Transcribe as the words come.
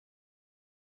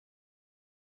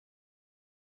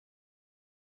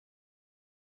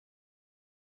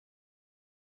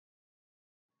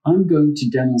I'm going to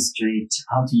demonstrate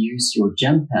how to use your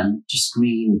GemPen to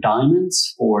screen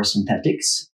diamonds for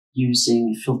synthetics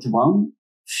using Filter 1,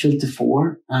 Filter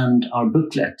 4, and our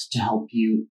booklet to help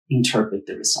you interpret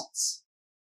the results.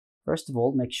 First of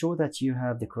all, make sure that you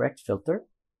have the correct filter,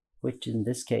 which in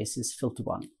this case is Filter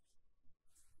 1.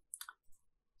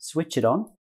 Switch it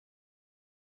on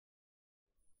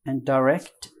and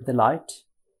direct the light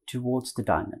towards the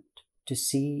diamond to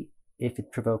see if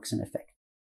it provokes an effect.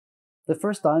 The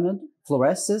first diamond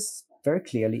fluoresces very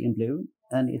clearly in blue,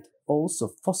 and it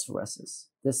also phosphoresces.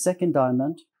 The second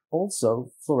diamond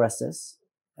also fluoresces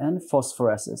and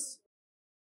phosphoresces.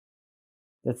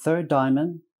 The third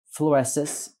diamond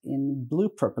fluoresces in blue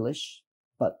purplish,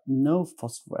 but no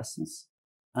phosphorescence.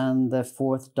 And the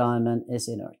fourth diamond is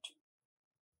inert.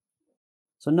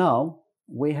 So now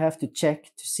we have to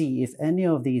check to see if any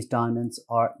of these diamonds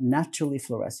are naturally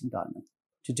fluorescing diamonds.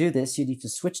 To do this, you need to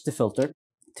switch the filter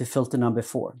to filter number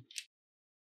 4.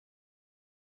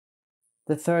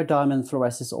 The third diamond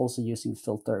fluoresces also using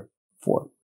filter 4.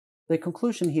 The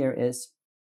conclusion here is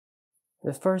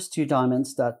the first two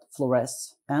diamonds that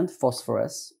fluoresce and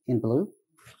phosphoresce in blue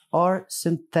are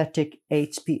synthetic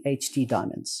HPHT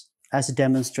diamonds, as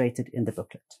demonstrated in the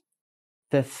booklet.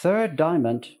 The third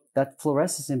diamond that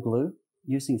fluoresces in blue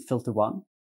using filter 1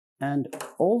 and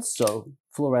also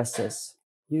fluoresces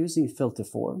using filter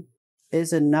 4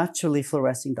 is a naturally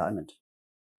fluorescing diamond.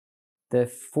 The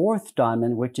fourth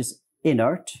diamond, which is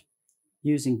inert,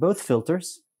 using both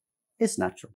filters, is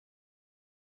natural.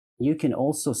 You can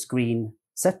also screen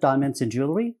set diamonds in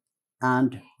jewelry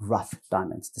and rough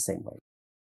diamonds the same way.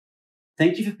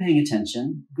 Thank you for paying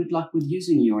attention. Good luck with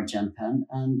using your GemPen,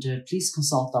 and please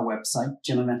consult our website,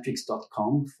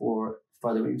 gemometrics.com, for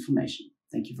further information.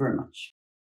 Thank you very much.